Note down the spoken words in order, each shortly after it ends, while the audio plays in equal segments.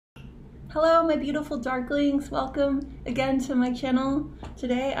Hello my beautiful darklings, welcome again to my channel.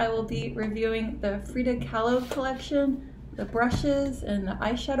 Today I will be reviewing the Frida Kahlo collection, the brushes and the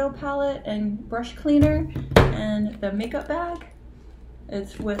eyeshadow palette and brush cleaner and the makeup bag.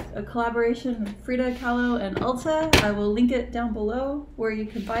 It's with a collaboration with Frida Kahlo and Ulta. I will link it down below where you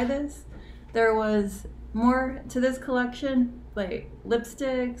can buy this. There was more to this collection, like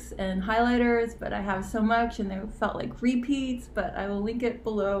lipsticks and highlighters, but I have so much and they felt like repeats, but I will link it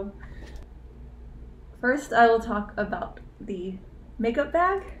below. First, I will talk about the makeup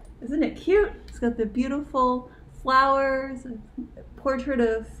bag. Isn't it cute? It's got the beautiful flowers, a portrait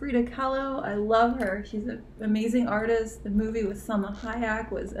of Frida Kahlo. I love her. She's an amazing artist. The movie with Salma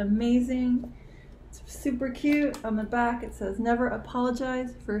Hayek was amazing. It's super cute. On the back, it says, "Never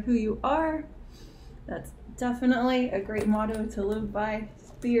apologize for who you are." That's definitely a great motto to live by.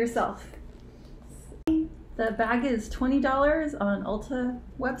 Just be yourself. The bag is $20 on Ulta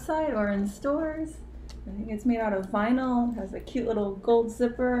website or in stores. I think it's made out of vinyl. It has a cute little gold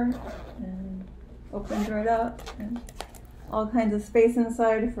zipper and opens right up, and all kinds of space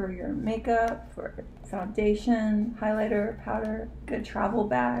inside for your makeup, for foundation, highlighter, powder. Good travel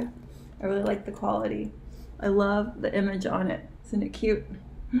bag. I really like the quality. I love the image on it. Isn't it cute?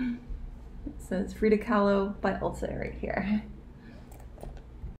 It says Frida Kahlo by Ulta right here.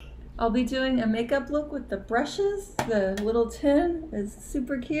 I'll be doing a makeup look with the brushes. The little tin is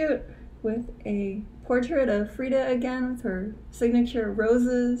super cute with a portrait of Frida again with her signature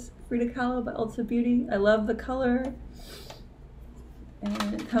roses. Frida Kahlo by Ulta Beauty. I love the color.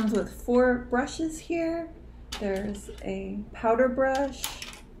 And it comes with 4 brushes here. There's a powder brush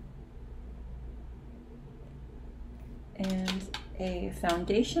and a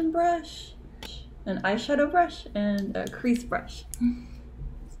foundation brush, an eyeshadow brush, and a crease brush.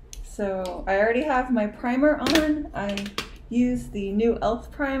 So I already have my primer on. I use the new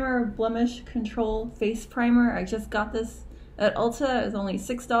e.l.f. primer, Blemish Control Face Primer. I just got this at Ulta. It was only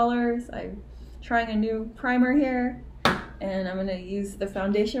 $6. I'm trying a new primer here, and I'm gonna use the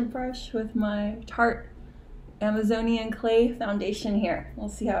foundation brush with my Tarte Amazonian Clay foundation here. We'll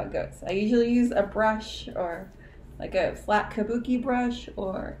see how it goes. I usually use a brush or like a flat kabuki brush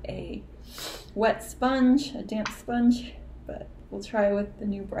or a wet sponge, a damp sponge, but we'll try with the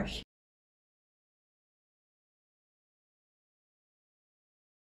new brush.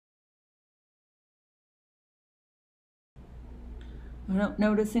 I don't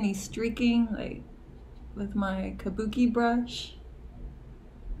notice any streaking like with my kabuki brush.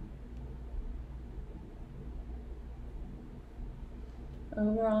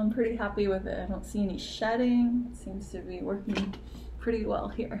 Overall, I'm pretty happy with it. I don't see any shedding. It seems to be working pretty well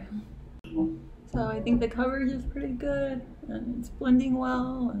here. So I think the coverage is pretty good and it's blending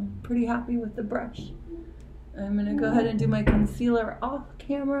well. I'm pretty happy with the brush. I'm gonna go ahead and do my concealer off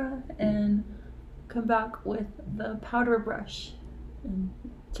camera and come back with the powder brush and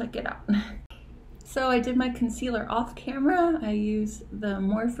check it out. So I did my concealer off camera. I used the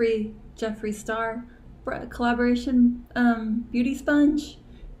Morphe Jeffree Star collaboration beauty sponge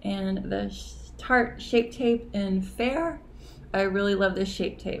and the Tarte Shape Tape in Fair. I really love this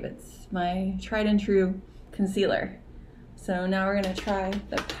Shape Tape. It's my tried and true concealer. So now we're gonna try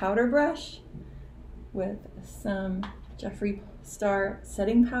the powder brush with some Jeffree Star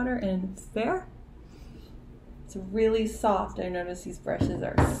setting powder in Fair. It's really soft. I notice these brushes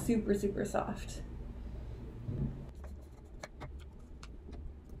are super, super soft.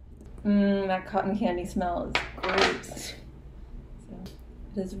 That cotton candy smell is great. So,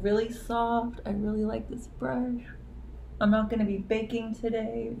 it is really soft. I really like this brush. I'm not going to be baking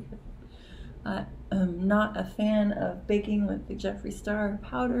today. I'm not a fan of baking with the Jeffree Star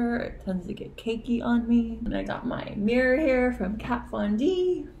powder. It tends to get cakey on me. And I got my mirror here from Kat Von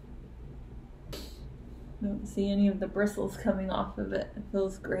D. Don't see any of the bristles coming off of it. It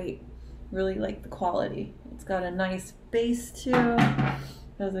feels great. Really like the quality. It's got a nice base too.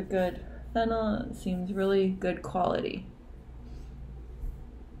 Has a good fennel. It seems really good quality.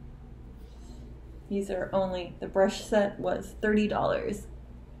 These are only, the brush set was $30.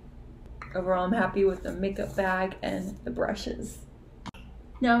 Overall, I'm happy with the makeup bag and the brushes.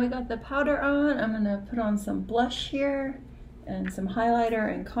 Now we got the powder on. I'm gonna put on some blush here and some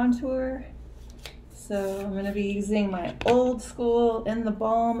highlighter and contour. So I'm gonna be using my old school In the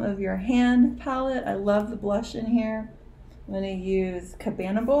Balm of Your Hand palette. I love the blush in here. I'm gonna use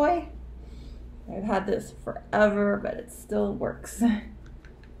Cabana Boy. I've had this forever, but it still works. So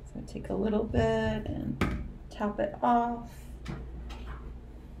I take a little bit and tap it off.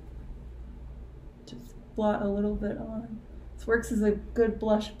 Just blot a little bit on. This works as a good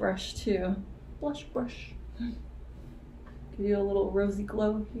blush brush too. Blush brush. Give you a little rosy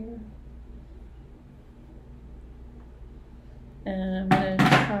glow here. And I'm gonna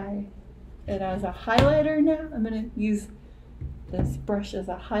try it as a highlighter now. I'm gonna use this brush as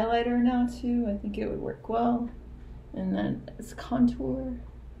a highlighter now too. I think it would work well. And then it's contour.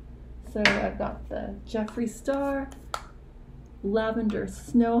 So I've got the Jeffree Star Lavender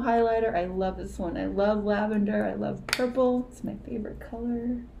Snow Highlighter. I love this one. I love lavender. I love purple. It's my favorite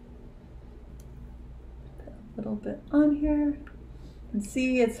color. Put a little bit on here. You can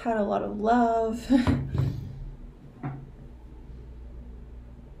see it's had a lot of love.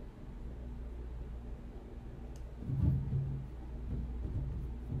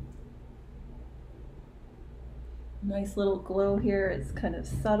 Nice little glow here. It's kind of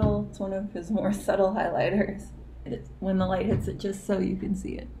subtle. It's one of his more subtle highlighters. When the light hits it, just so you can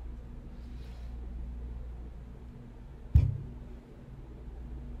see it.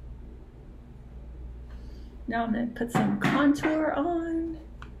 Now I'm going to put some contour on.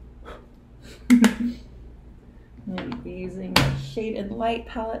 I'm going to be using the Shade and Light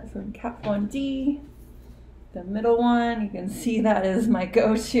palette from Kat Von D. The middle one, you can see that is my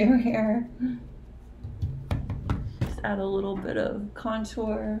go-to here. Add a little bit of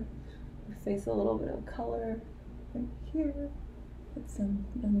contour, your face a little bit of color right here. Put some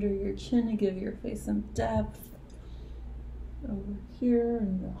under your chin to give your face some depth. Over here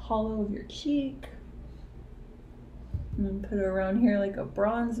in the hollow of your cheek. And then put it around here like a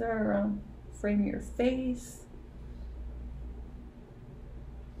bronzer around frame your face.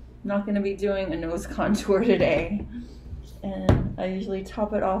 I'm not going to be doing a nose contour today. And I usually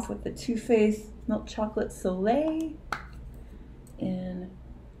top it off with the Too Faced Milk Chocolate Soleil in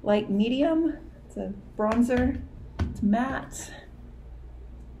light medium. It's a bronzer. It's matte.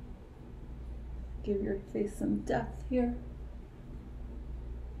 Give your face some depth here.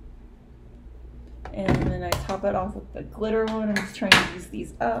 And then I top it off with the glitter one. I'm just trying to use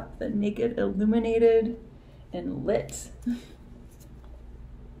these up. The Naked Illuminated and Lit.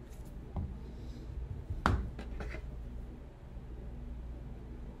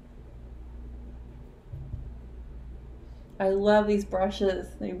 I love these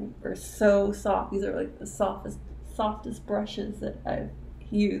brushes. They are so soft. These are like the softest brushes that I've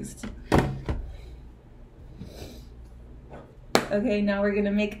used. Okay, now we're gonna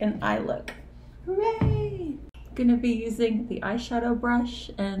make an eye look. Hooray! I'm gonna be using the eyeshadow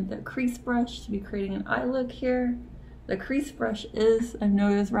brush and the crease brush to be creating an eye look here. The crease brush is, I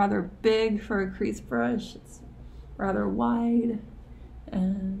noticed, rather big for a crease brush. It's rather wide.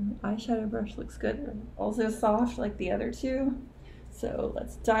 And eyeshadow brush looks good. They're also soft like the other two. So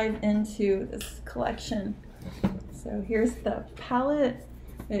let's dive into this collection. So here's the palette.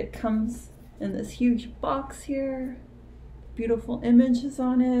 It comes in this huge box here. Beautiful images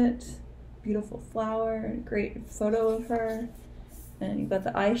on it. Beautiful flower, great photo of her. And you've got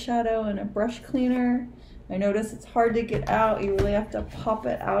the eyeshadow and a brush cleaner. I notice it's hard to get out. You really have to pop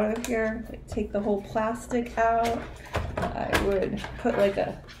it out of here. Like take the whole plastic out. I would put like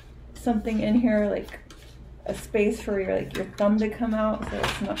something in here, like a space for your thumb to come out, so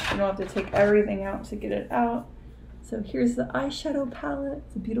it's not, you don't have to take everything out to get it out. So here's the eyeshadow palette.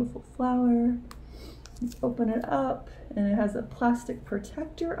 It's a beautiful flower. Let's open it up, and it has a plastic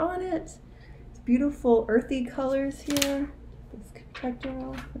protector on it. It's beautiful earthy colors here. This protector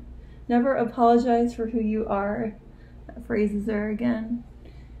off. Never apologize for who you are. That phrase is there again.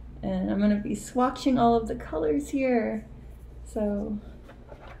 And I'm going to be swatching all of the colors here. So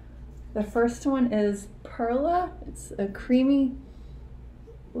the first one is Perla. It's a creamy,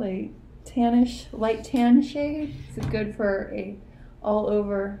 like tannish, light tan shade. It's good for a all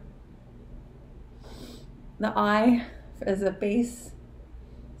over the eye as a base.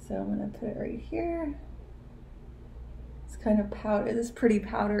 So I'm going to put it right here. It's kind of powder. It is pretty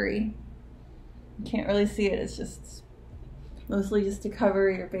powdery. You can't really see it. It's just mostly just to cover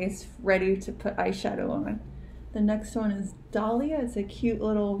your base, ready to put eyeshadow on. The next one is Dahlia. It's a cute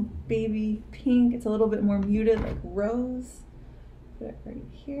little baby pink. It's a little bit more muted, like rose. Put it right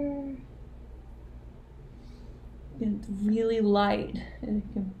here. It's really light, and you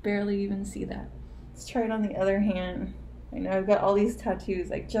can barely even see that. Let's try it on the other hand. I know I've got all these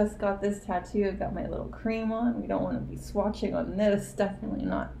tattoos. I just got this tattoo. I've got my little cream on. We don't want to be swatching on this, definitely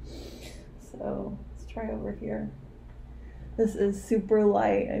not. So let's try over here. This is super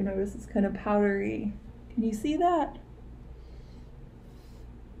light. I notice it's kind of powdery. Can you see that?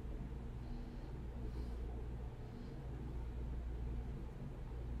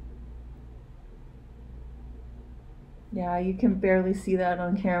 Yeah, you can barely see that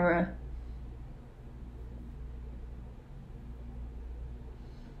on camera.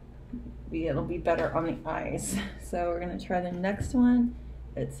 It'll be better on the eyes. So we're gonna try the next one.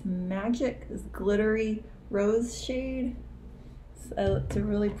 It's Magic, this glittery rose shade. It's a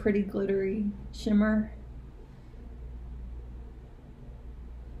really pretty glittery shimmer.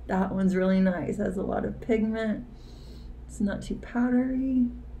 That one's really nice. It has a lot of pigment. It's not too powdery.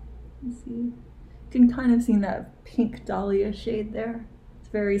 Let's see. You can kind of see that pink dahlia shade there. It's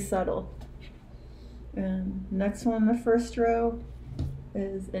very subtle. And next one in the first row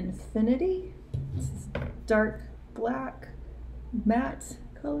is Infinity. This is dark black matte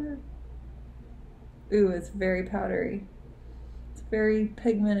color. Ooh, it's very powdery. It's very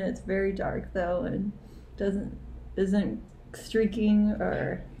pigmented. It's very dark though, and isn't streaking,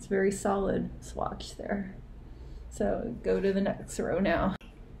 or it's very solid swatch there. So go to the next row now.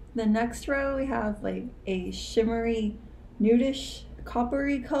 The next row we have like a shimmery nudish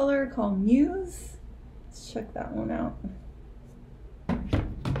coppery color called Muse. Let's check that one out.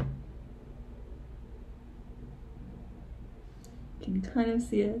 You can kind of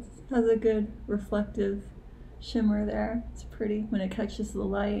see it has a good reflective shimmer there. It's pretty when it catches the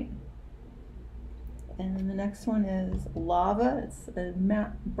light. And then the next one is Lava. It's a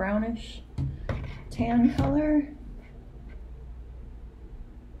matte brownish tan color.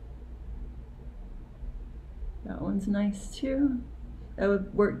 That one's nice too. That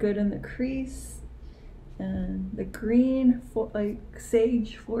would work good in the crease. And the green, like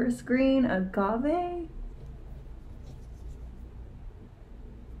sage forest green, Agave.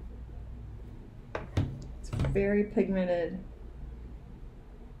 It's very pigmented.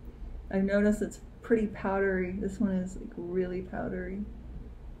 I've noticed it's pretty powdery. This one is like really powdery.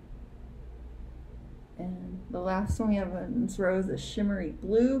 And the last one we have on this row is a shimmery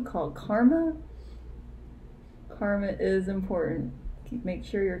blue called Karma. Karma is important. Make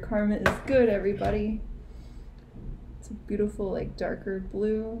sure your karma is good, everybody. It's a beautiful, like darker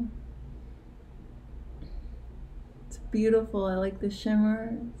blue. It's beautiful. I like the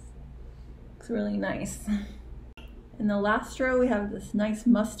shimmer. It's really nice. In the last row, we have this nice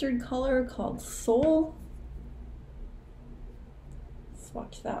mustard color called Soul.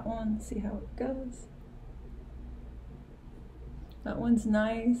 Swatch that one, see how it goes. That one's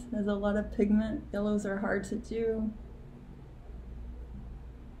nice. There's a lot of pigment. Yellows are hard to do.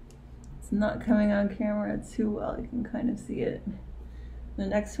 It's not coming on camera too well. You can kind of see it. The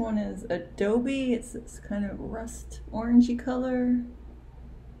next one is Adobe. It's this kind of rust orangey color.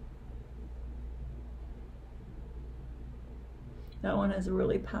 That one is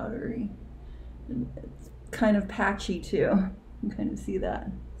really powdery. And it's kind of patchy too. You can kind of see that.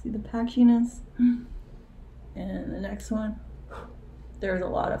 See the patchiness? And the next one, there's a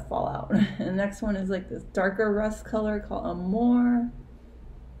lot of fallout. And the next one is like this darker rust color called Amore.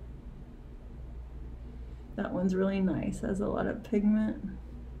 That one's really nice, has a lot of pigment.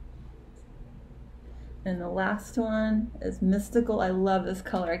 And the last one is Mystical. I love this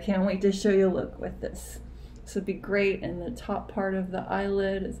color. I can't wait to show you a look with this. This would be great. And the top part of the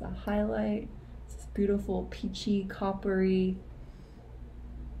eyelid is a highlight. It's this beautiful peachy, coppery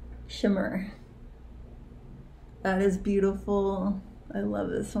shimmer. That is beautiful. I love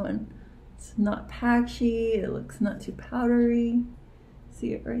this one. It's not patchy. It looks not too powdery.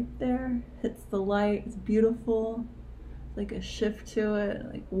 See it right there? Hits the light. It's beautiful. It's like a shift to it,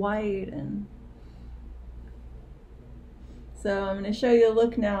 like white. And so I'm going to show you a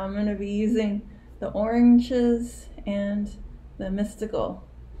look now. I'm going to be using the oranges and the Mystical.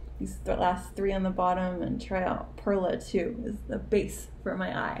 These the last three on the bottom, and try out Perla too is the base for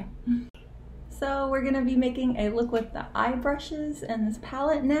my eye. So we're going to be making a look with the eye brushes and this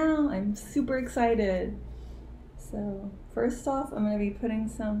palette now. I'm super excited. So first off, I'm going to be putting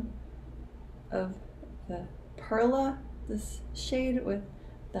some of the Perla, this shade, with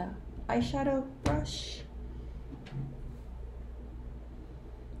the eyeshadow brush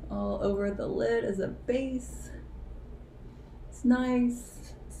all over the lid as a base. It's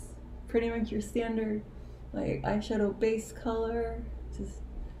nice. It's pretty much your standard like eyeshadow base color. Just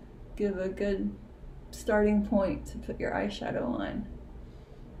give a good starting point to put your eyeshadow on.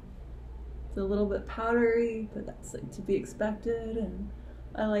 It's a little bit powdery, but that's like to be expected, and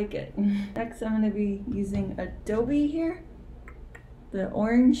I like it. Next, I'm going to be using Adobe here, the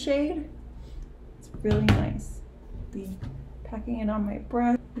orange shade. It's really nice. I'll be packing it on my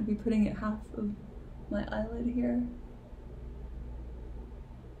brush. I'll be putting it half of my eyelid here.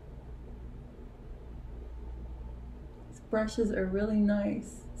 These brushes are really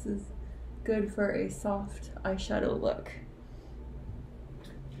nice. This is good for a soft eyeshadow look.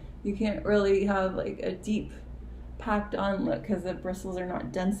 You can't really have like a deep packed on look because the bristles are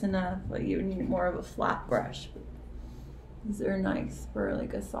not dense enough. Like you need more of a flat brush. But these are nice for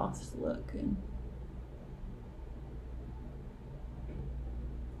like a soft look. And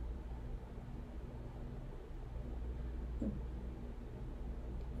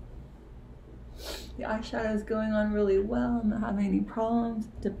The eyeshadow is going on really well. I'm not having any problems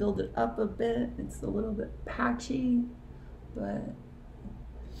to build it up a bit. It's a little bit patchy, but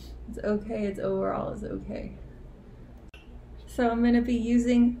it's okay. It's overall is okay. So I'm going to be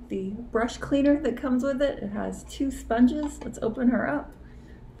using the brush cleaner that comes with it. It has 2 sponges. Let's open her up.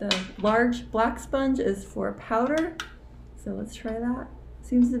 The large black sponge is for powder. So let's try that.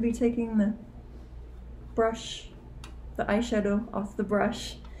 Seems to be taking the brush, the eyeshadow off the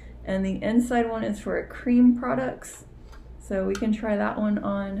brush. And the inside one is for cream products. So we can try that one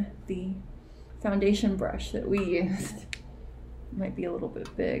on the foundation brush that we used. It might be a little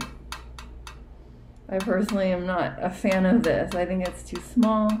bit big. I personally am not a fan of this. I think it's too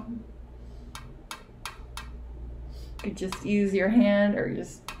small. You could just use your hand or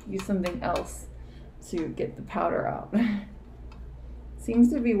just use something else to get the powder out.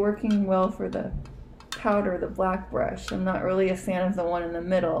 Seems to be working well for the powder, the black brush. I'm not really a fan of the one in the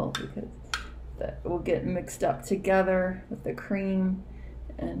middle because that will get mixed up together with the cream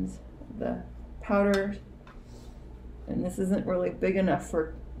and the powder. And this isn't really big enough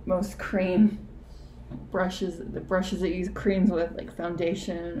for most cream brushes, the brushes that use creams with, like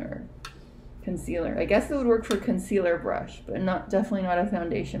foundation or concealer. I guess it would work for concealer brush, but definitely not a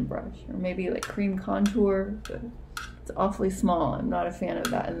foundation brush. Or maybe like cream contour, but it's awfully small. I'm not a fan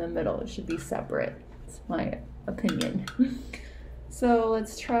of that in the middle. It should be separate. It's my opinion. So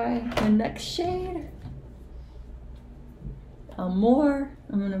let's try the next shade. More.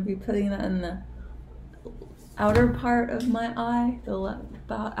 I'm going to be putting that in the outer part of my eye, the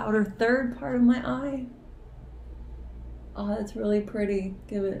about outer third part of my eye. Oh, that's really pretty.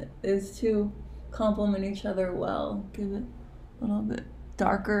 Give it, those two complement each other well. Give it a little bit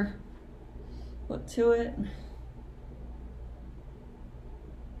darker look to it.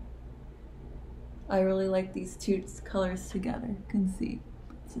 I really like these two colors together. You can see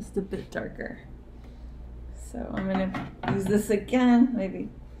it's just a bit darker. So I'm gonna use this again, maybe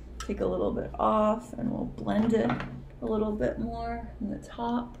take a little bit off, and we'll blend it a little bit more in the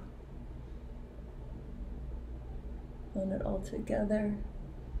top. Blend it all together.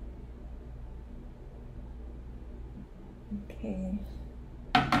 Okay.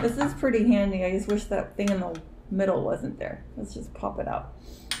 This is pretty handy. I just wish that thing in the middle wasn't there. Let's just pop it out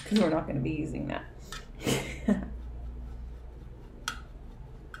because we're not going to be using that.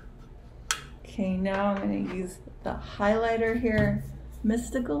 Okay, now I'm going to use the highlighter here,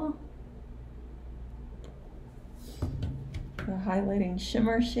 Mystical. The highlighting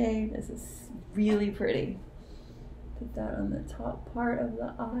shimmer shade. This is really pretty. Put that on the top part of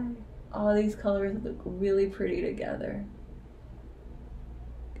the eye. All these colors look really pretty together.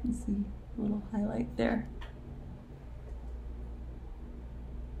 You can see a little highlight there.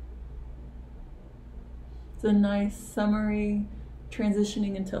 It's a nice summery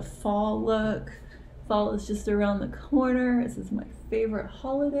transitioning into fall look. Fall is just around the corner. This is my favorite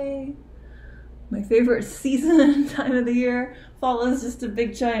holiday, my favorite season time of the year. Fall is just a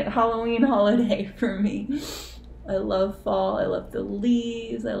big giant Halloween holiday for me. I love fall. I love the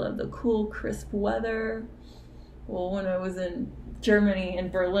leaves. I love the cool, crisp weather. Well, when I was in Germany, in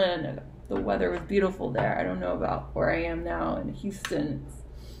Berlin, the weather was beautiful there. I don't know about where I am now in Houston.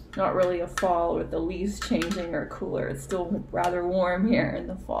 It's not really a fall with the leaves changing or cooler. It's still rather warm here in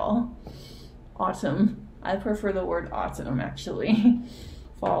the fall. Autumn. I prefer the word autumn, actually.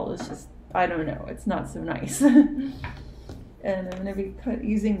 Fall is just, I don't know, it's not so nice. And I'm going to be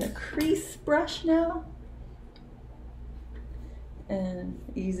using the crease brush now. And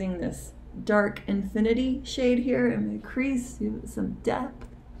using this dark infinity shade here in the crease to give it some depth.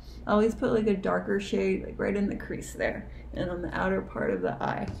 I always put like a darker shade like right in the crease there and on the outer part of the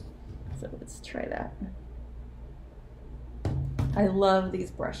eye. So let's try that. I love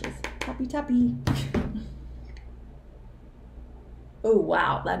these brushes. Tappy tappy. Oh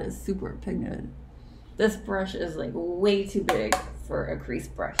wow, that is super pigmented. This brush is like way too big for a crease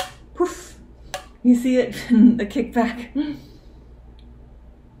brush. Poof! You see it in the kickback?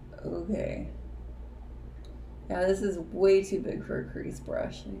 Okay. Yeah, this is way too big for a crease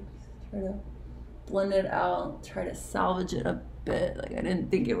brush. I try to blend it out, try to salvage it a bit. Like I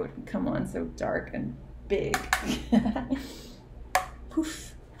didn't think it would come on so dark and big.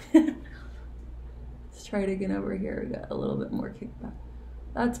 Poof. Let's try it again over here. We got a little bit more kickback.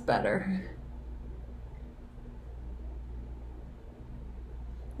 That's better.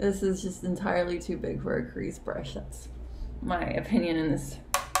 This is just entirely too big for a crease brush. That's my opinion in this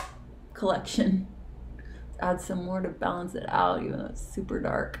collection. Add some more to balance it out, even though it's super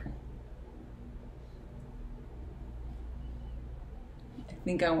dark. I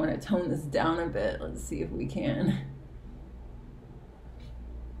think I want to tone this down a bit. Let's see if we can.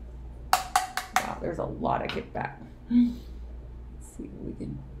 Wow, there's a lot of kickback. Let's see what we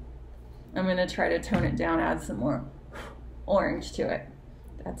can. I'm gonna try to tone it down, add some more orange to it.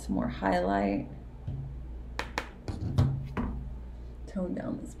 Add some more highlight. Tone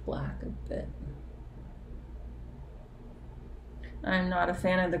down this black a bit. I'm not a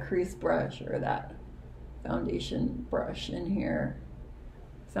fan of the crease brush or that foundation brush in here.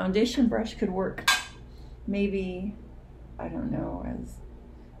 Foundation brush could work maybe, I don't know, as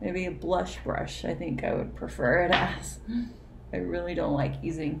maybe a blush brush. I think I would prefer it as. I really don't like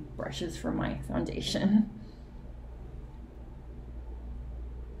using brushes for my foundation.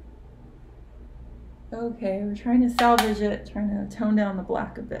 Okay, we're trying to salvage it, trying to tone down the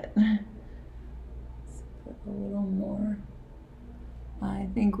black a bit. Let's put a little more. I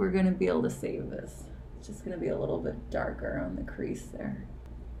think we're gonna be able to save this. It's just gonna be a little bit darker on the crease there.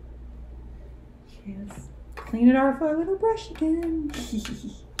 Okay, let's clean it off with a brush again.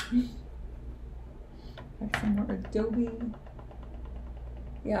 Have some more Adobe.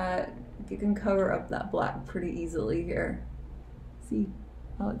 Yeah, you can cover up that black pretty easily here. See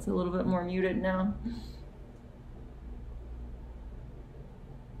how it's a little bit more muted now?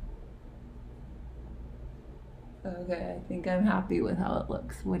 Okay, I think I'm happy with how it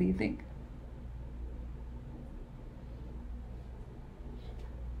looks. What do you think?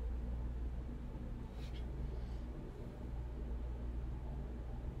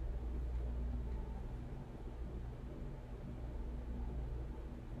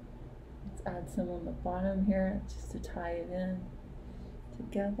 Let's add some on the bottom here just to tie it in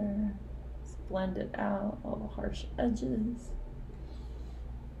together. Just blend it out, all the harsh edges.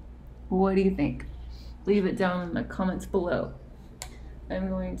 What do you think? Leave it down in the comments below. I'm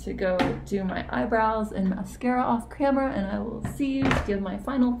going to go do my eyebrows and mascara off camera, and I will see you to give my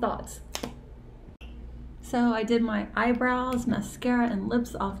final thoughts. So I did my eyebrows, mascara, and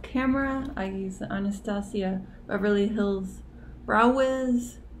lips off camera. I used the Anastasia Beverly Hills Brow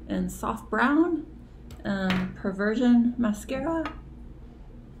Wiz and Soft Brown Perversion mascara.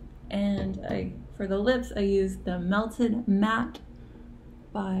 And for the lips, I used the Melted Matte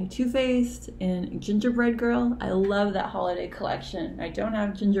by Too Faced and Gingerbread Girl. I love that holiday collection. I don't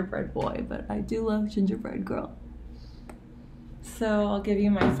have Gingerbread Boy, but I do love Gingerbread Girl. So I'll give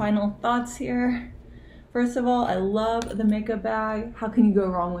you my final thoughts here. First of all, I love the makeup bag. How can you go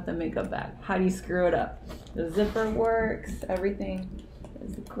wrong with a makeup bag? How do you screw it up? The zipper works, everything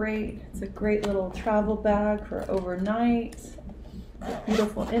is great. It's a great little travel bag for overnight. A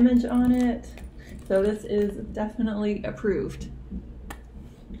beautiful image on it. So this is definitely approved.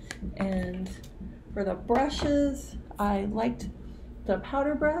 And for the brushes, I liked the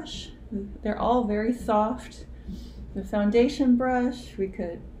powder brush. They're all very soft. The foundation brush, we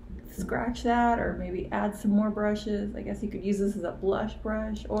could scratch that or maybe add some more brushes. I guess you could use this as a blush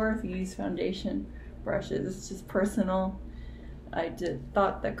brush, or if you use foundation brushes, it's just personal. I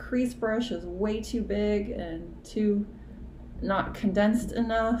thought the crease brush was way too big and too not condensed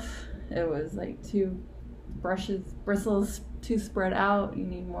enough. It was like too bristles too spread out. You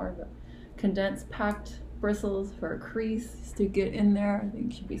need more of a condensed packed bristles for a crease to get in there. I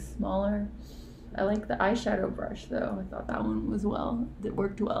think it should be smaller. I like the eyeshadow brush though. I thought that one was it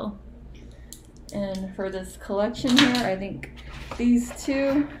worked well. And for this collection here, I think these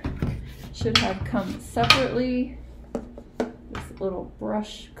two should have come separately. This little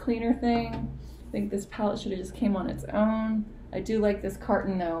brush cleaner thing. I think this palette should have just came on its own. I do like this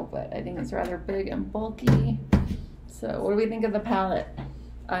carton though, but I think it's rather big and bulky. So what do we think of the palette?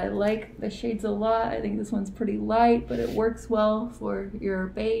 I like the shades a lot. I think this one's pretty light, but it works well for your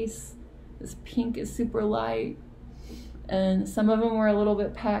base. This pink is super light. And some of them were a little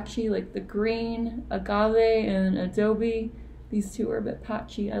bit patchy, like the green, agave, and adobe. These two were a bit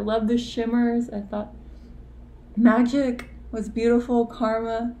patchy. I love the shimmers. I thought Magic was beautiful,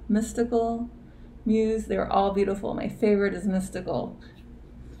 Karma, Mystical, Muse, they were all beautiful. My favorite is Mystical.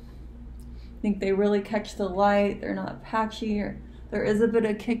 I think they really catch the light. They're not patchy, or there is a bit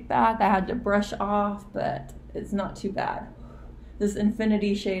of kickback I had to brush off, but it's not too bad. This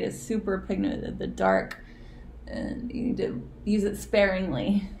Infinity shade is super pigmented, the dark, and you need to use it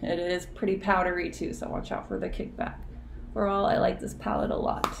sparingly. It is pretty powdery too, so watch out for the kickback. Overall, I like this palette a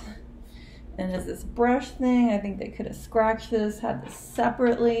lot. And as this brush thing, I think they could have scratched this, had this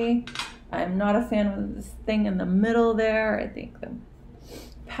separately. I'm not a fan of this thing in the middle there. I think the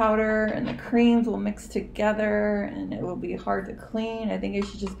powder and the creams will mix together and it will be hard to clean. I think it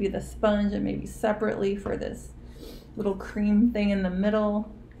should just be the sponge and maybe separately for this little cream thing in the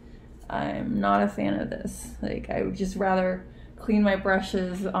middle. I'm not a fan of this. Like, I would just rather clean my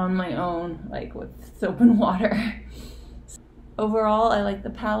brushes on my own, like with soap and water. overall, I like the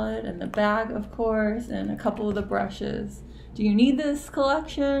palette and the bag, of course, and a couple of the brushes. Do you need this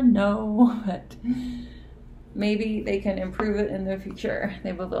collection? No, but maybe they can improve it in the future.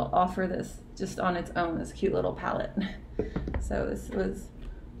 They will offer this just on its own, this cute little palette. So this was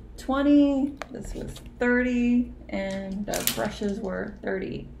 20, this was 30, and the brushes were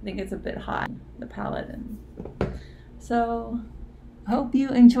 30. I think it's a bit high, the palette. And so I hope you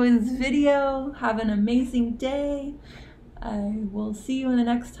enjoy this video. Have an amazing day. I will see you in the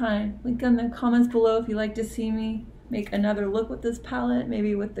next time. Link in the comments below if you'd like to see me make another look with this palette,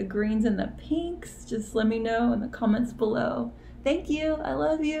 maybe with the greens and the pinks. Just let me know in the comments below. Thank you. I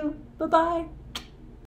love you. Bye-bye.